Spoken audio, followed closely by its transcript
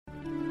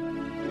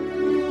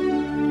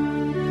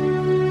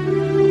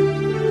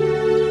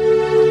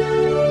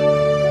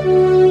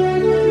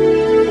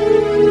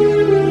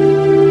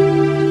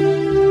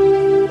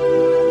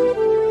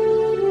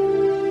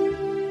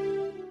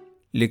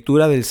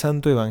Lectura del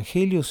Santo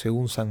Evangelio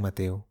según San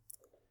Mateo.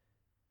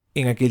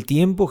 En aquel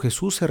tiempo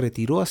Jesús se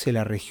retiró hacia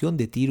la región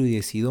de Tiro y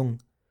de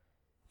Sidón.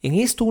 En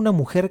esto una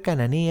mujer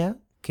cananea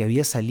que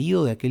había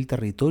salido de aquel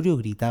territorio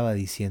gritaba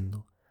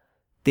diciendo: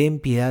 «Ten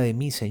piedad de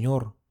mí,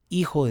 Señor,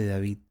 Hijo de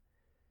David.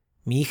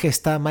 Mi hija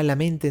está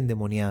malamente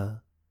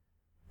endemoniada».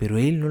 Pero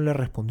él no le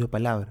respondió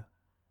palabra.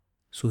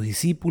 Sus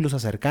discípulos,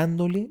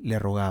 acercándole, le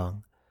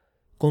rogaban: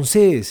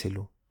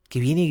 «Concédeselo, que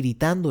viene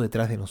gritando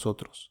detrás de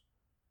nosotros».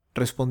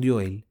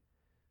 Respondió él: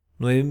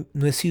 No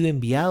he sido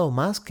enviado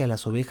más que a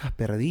las ovejas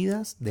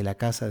perdidas de la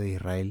casa de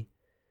Israel».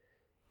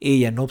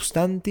 Ella, no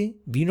obstante,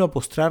 vino a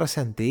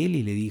postrarse ante él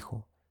y le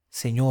dijo: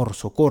 «Señor,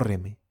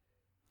 socórreme».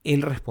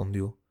 Él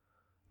respondió: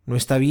 «No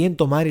está bien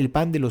tomar el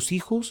pan de los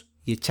hijos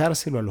y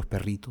echárselo a los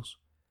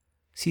perritos».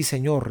 «Sí,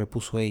 Señor»,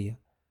 repuso ella,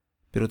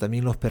 «pero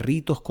también los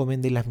perritos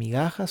comen de las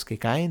migajas que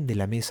caen de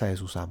la mesa de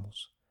sus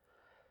amos».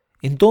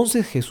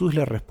 Entonces Jesús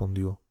le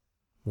respondió: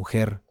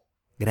 «Mujer,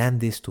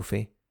 grande es tu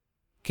fe,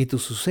 que te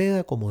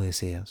suceda como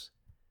deseas».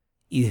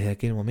 Y desde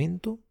aquel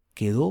momento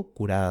quedó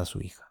curada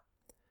su hija.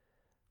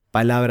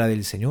 Palabra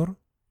del Señor.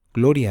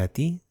 Gloria a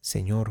ti,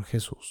 Señor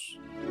Jesús.